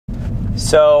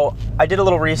So I did a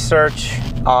little research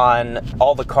on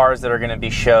all the cars that are going to be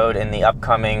showed in the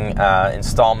upcoming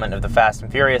installment of the Fast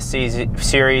and Furious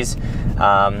series,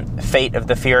 Fate of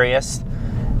the Furious.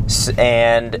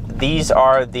 And these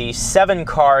are the 7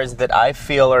 cars that I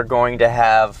feel are going to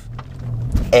have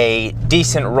a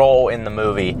decent role in the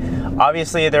movie.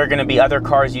 Obviously, there are going to be other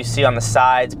cars you see on the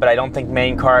sides, but I don't think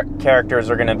main characters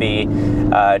are going to be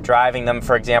driving them.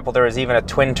 For example, there was even a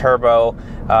twin-turbo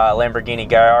Lamborghini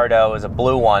Gallardo, is a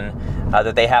blue one,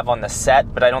 that they have on the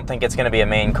set, but I don't think it's going to be a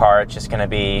main car. It's just going to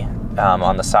be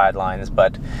on the sidelines,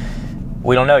 but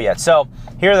we don't know yet. So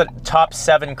here are the top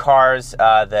 7 cars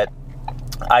that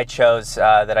I chose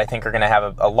that I think are going to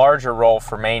have a larger role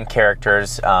for main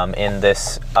characters in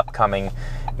this upcoming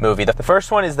movie. The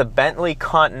first one is the Bentley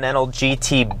Continental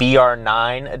GT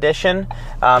BR9 edition,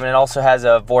 and it also has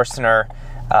a Vorsteiner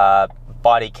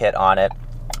body kit on it,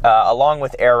 along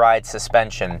with air ride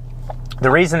suspension. The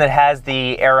reason it has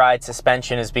the air ride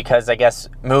suspension is because, I guess,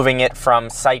 moving it from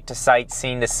site to site,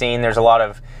 scene to scene, there's a lot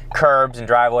of curbs and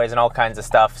driveways and all kinds of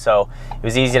stuff, so it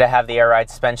was easy to have the air ride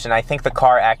suspension. I think the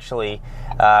car actually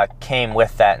came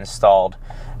with that installed,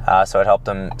 so it helped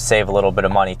them save a little bit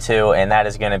of money too, and that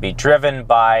is going to be driven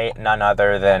by none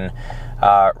other than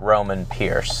Roman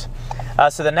Pierce.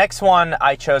 So the next one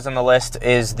I chose on the list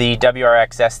is the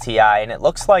WRX STI, and it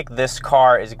looks like this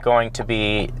car is going to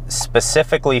be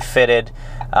specifically fitted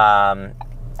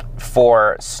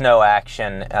for snow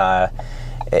action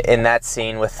in that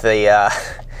scene with the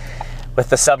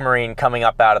submarine coming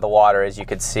up out of the water, as you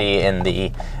could see in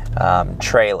the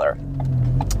trailer.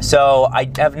 So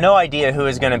I have no idea who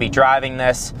is going to be driving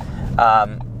this,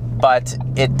 but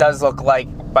it does look like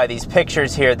by these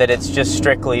pictures here that it's just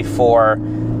strictly for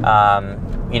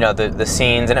you know, the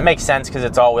scenes, and it makes sense because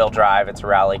it's all-wheel drive, it's a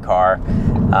rally car.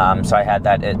 So I had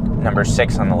that at number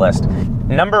 6 on the list.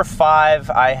 Number 5,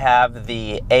 I have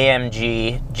the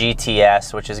AMG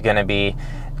GTS, which is going to be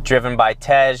driven by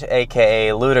Tej, aka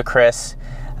Ludacris.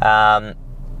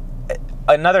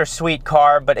 Another sweet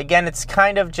car, but again, it's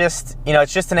kind of just, you know,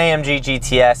 it's just an AMG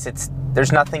GTS.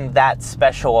 There's nothing that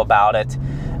special about it.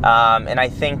 And I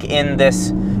think in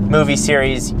this movie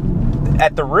series,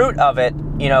 at the root of it,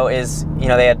 you know, is, you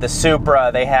know, they had the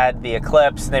Supra, they had the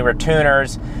Eclipse, they were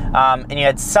tuners, and you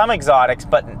had some exotics,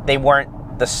 but they weren't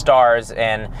the stars,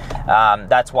 and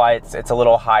that's why it's a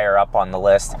little higher up on the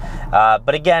list.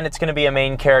 But again, it's going to be a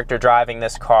main character driving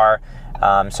this car,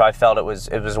 so I felt it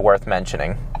was worth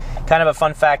mentioning. Kind of a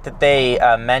fun fact that they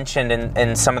mentioned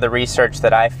in some of the research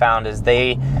that I found is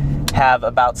they have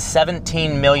about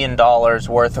 $17 million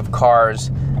worth of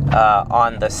cars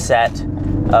on the set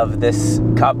of this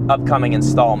upcoming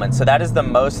installment. So that is the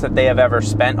most that they have ever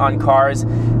spent on cars.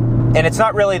 And it's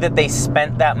not really that they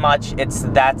spent that much,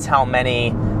 that's how many,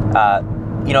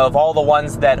 you know, of all the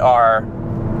ones that are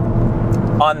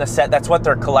on the set, that's what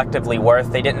they're collectively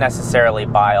worth. They didn't necessarily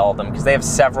buy all of them because they have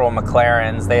several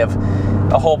McLarens, they have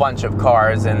a whole bunch of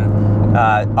cars, and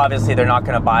obviously they're not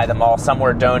going to buy them all. Some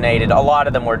were donated. A lot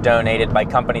of them were donated by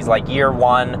companies like Year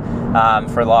One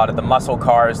for a lot of the muscle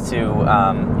cars to,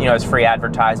 you know, as free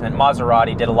advertisement.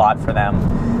 Maserati did a lot for them,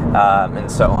 and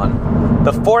so on.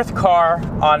 The 4th car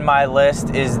on my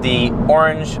list is the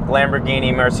orange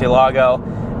Lamborghini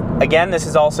Murcielago. Again, this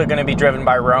is also going to be driven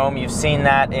by Rome. You've seen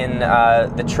that in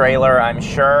the trailer, I'm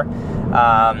sure,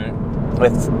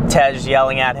 with Tej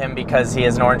yelling at him because he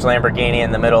has an orange Lamborghini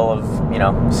in the middle of, you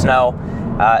know, snow.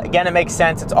 Again, it makes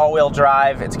sense. It's all-wheel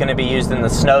drive. It's going to be used in the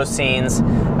snow scenes.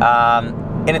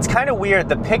 And it's kind of weird.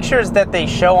 The pictures that they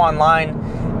show online,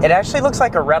 it actually looks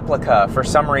like a replica for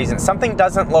some reason. Something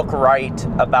doesn't look right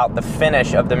about the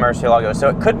finish of the Murcielago. So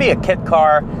it could be a kit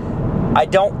car. I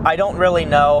don't really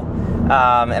know.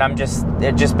 And I'm just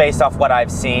based off what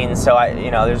I've seen. So you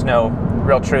know, there's no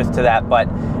real truth to that, but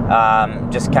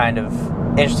just kind of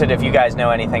interested if you guys know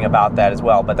anything about that as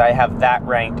well. But I have that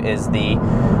ranked as the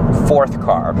 4th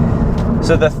car.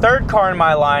 So the 3rd car in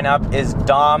my lineup is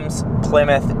Dom's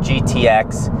Plymouth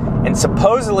GTX, and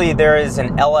supposedly there is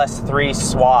an LS3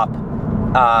 swap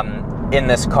in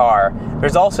this car.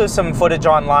 There's also some footage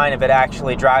online of it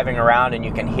actually driving around, and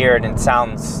you can hear it, and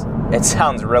it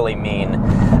sounds really mean.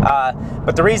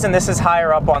 But the reason this is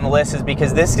higher up on the list is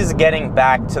because this is getting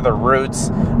back to the roots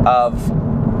of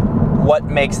what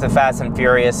makes the Fast and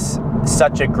Furious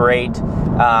such a great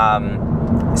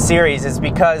series, is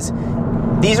because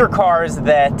these are cars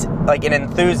that, like, an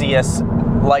enthusiast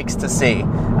likes to see.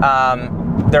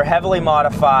 They're heavily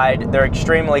modified, they're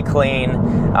extremely clean,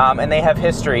 and they have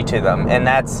history to them, and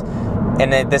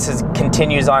this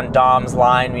continues on Dom's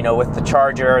line, you know, with the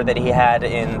Charger that he had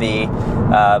in the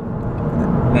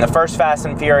in the first Fast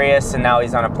and Furious, and now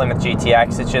he's on a Plymouth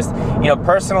GTX. It's just, you know,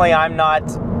 personally, I'm not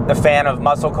a fan of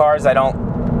muscle cars. I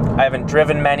haven't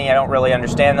driven many. I don't really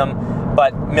understand them,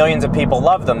 but millions of people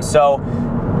love them. So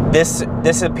this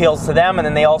appeals to them, and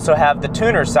then they also have the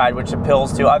tuner side, which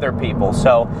appeals to other people.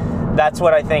 So that's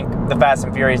what I think the Fast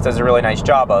and Furious does a really nice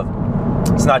job of.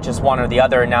 It's not just one or the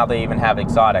other, and now they even have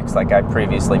exotics, like I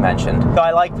previously mentioned. So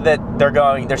I like that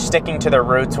they're sticking to their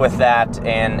roots with that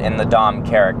and the Dom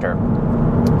character.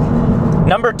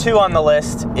 Number 2 on the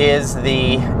list is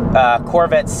the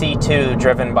Corvette C2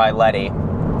 driven by Letty.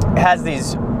 It has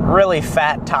these really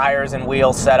fat tires and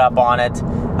wheels set up on it.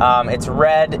 It's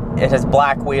red, it has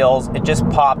black wheels, it just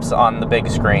pops on the big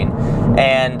screen.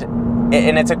 And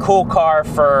it's a cool car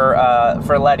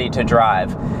for Letty to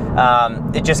drive.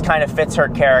 It just kind of fits her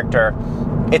character.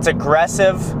 It's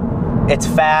aggressive, it's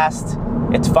fast,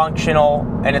 it's functional,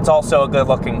 and it's also a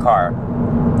good-looking car.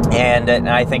 And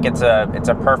I think it's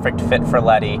a perfect fit for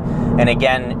Letty. And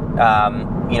again,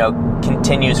 you know,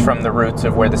 continues from the roots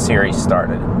of where the series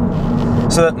started.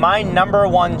 So that my number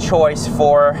 1 choice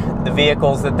for the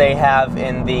vehicles that they have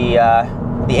in the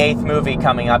 8th movie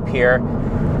coming up here,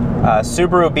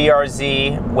 Subaru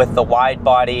BRZ with the wide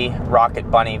body Rocket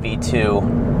Bunny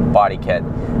V2 body kit.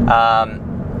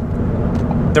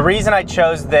 The reason I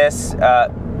chose this,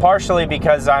 partially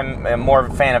because I'm more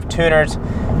of a fan of tuners.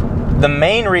 The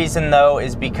main reason, though,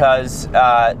 is because,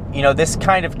 you know, this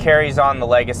kind of carries on the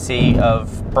legacy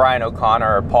of Brian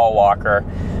O'Connor or Paul Walker,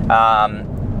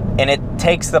 and it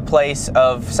takes the place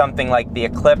of something like the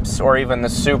Eclipse or even the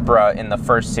Supra in the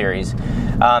first series.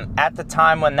 At the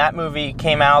time when that movie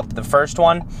came out, the first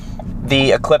one,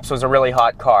 the Eclipse was a really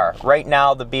hot car. Right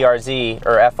now, the BRZ,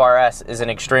 or FRS, is an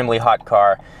extremely hot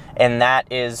car, and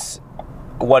that is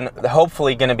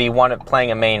hopefully going to be playing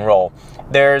a main role.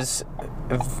 There's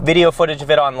video footage of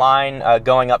it online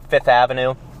going up 5th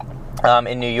Avenue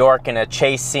in New York in a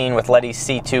chase scene with Letty's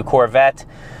C2 Corvette.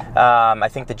 I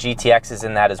think the GTX is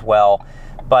in that as well.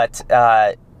 But,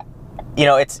 you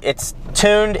know, it's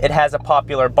tuned, it has a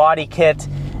popular body kit,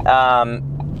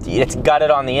 it's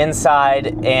gutted on the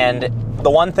inside, and the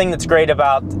one thing that's great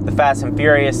about the Fast and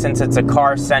Furious, since it's a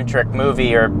car-centric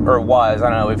movie, or was, I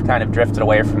don't know, we've kind of drifted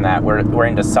away from that, we're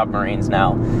into submarines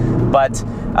now, but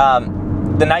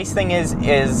the nice thing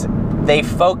is they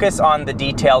focus on the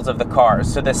details of the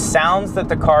cars. So the sounds that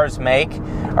the cars make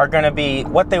are going to be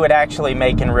what they would actually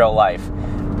make in real life.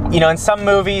 You know, in some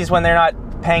movies, when they're not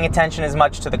paying attention as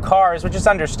much to the cars, which is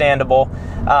understandable,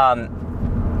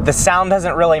 the sound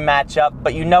doesn't really match up,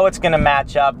 but you know it's going to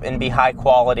match up and be high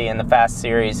quality in the Fast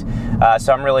series.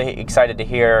 So I'm really excited to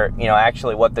hear, you know,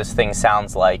 actually what this thing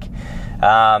sounds like.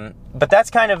 But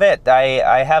that's kind of it.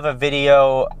 I have a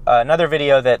video, another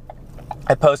video that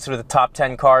I posted with the top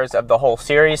 10 cars of the whole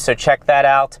series, so check that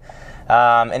out.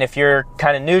 And if you're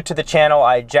kind of new to the channel,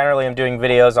 I generally am doing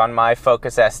videos on my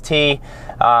Focus ST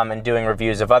and doing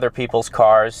reviews of other people's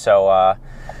cars, so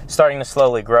starting to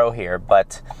slowly grow here.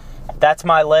 But that's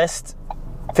my list.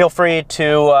 Feel free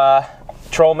to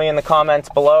troll me in the comments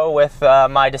below with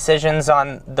my decisions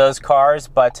on those cars,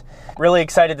 but really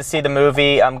excited to see the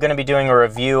movie. I'm going to be doing a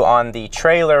review on the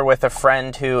trailer with a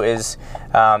friend who is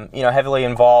you know, heavily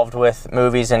involved with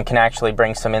movies and can actually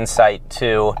bring some insight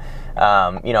to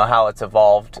you know, how it's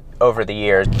evolved over the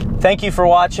years. Thank you for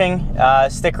watching.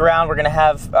 Stick around. We're going to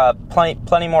have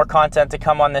plenty more content to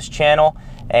come on this channel,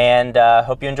 and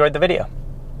hope you enjoyed the video.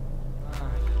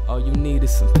 All you need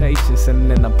is some patience,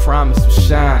 and then I promise to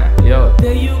shine. Yo.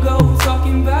 There you go,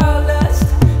 talking about lust.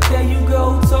 There you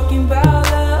go, talking about